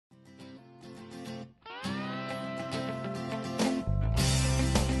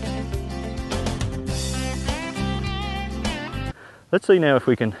Let's see now if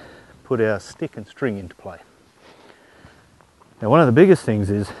we can put our stick and string into play. Now, one of the biggest things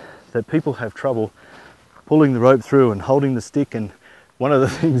is that people have trouble pulling the rope through and holding the stick, and one of the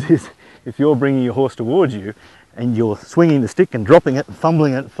things is if you're bringing your horse towards you and you're swinging the stick and dropping it and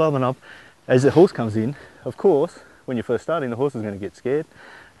fumbling it, fumbling up, as the horse comes in, of course, when you're first starting, the horse is going to get scared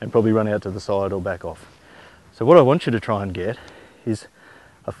and probably run out to the side or back off. So what I want you to try and get is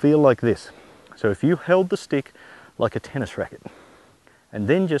a feel like this. So if you held the stick like a tennis racket and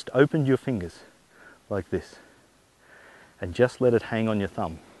then just opened your fingers like this and just let it hang on your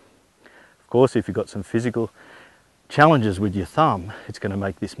thumb. Of course, if you've got some physical challenges with your thumb, it's going to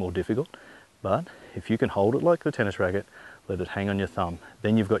make this more difficult. But if you can hold it like the tennis racket, let it hang on your thumb,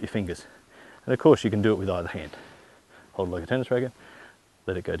 then you've got your fingers. And of course, you can do it with either hand. Hold it like a tennis racket,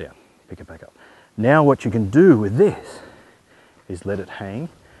 let it go down, pick it back up. Now what you can do with this is let it hang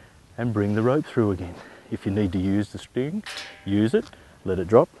and bring the rope through again. If you need to use the string, use it, let it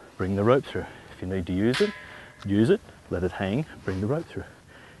drop, bring the rope through. If you need to use it, let it hang, bring the rope through.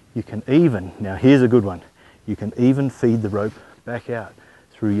 You can even, now here's a good one, you can even feed the rope back out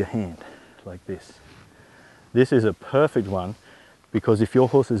through your hand like this. This is a perfect one because if your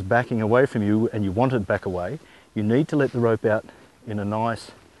horse is backing away from you and you want it back away, you need to let the rope out in a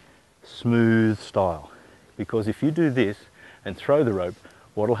nice, smooth style. Because if you do this and throw the rope,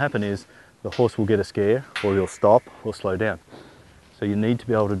 what will happen is the horse will get a scare or he'll stop or slow down. So you need to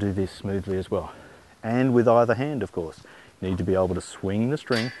be able to do this smoothly as well. And with either hand, of course. You need to be able to swing the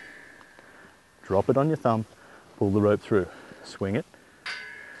string, drop it on your thumb, pull the rope through. Swing it,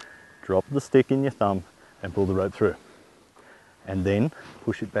 drop the stick in your thumb and pull the rope through. And then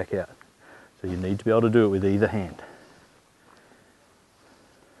push it back out. So you need to be able to do it with either hand.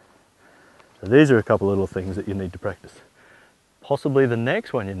 So these are a couple of little things that you need to practice. Possibly the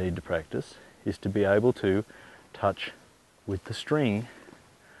next one you need to practice is to be able to touch with the string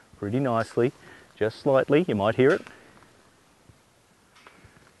pretty nicely, just slightly, you might hear it,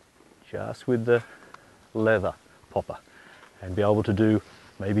 just with the leather popper, and be able to do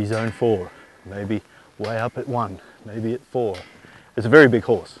maybe zone 4, maybe way up at 1, maybe at 4. It's a very big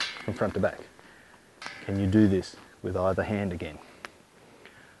horse from front to back. Can you do this with either hand again?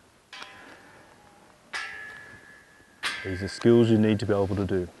 These are skills you need to be able to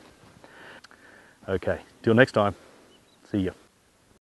do. Okay, till next time, see ya.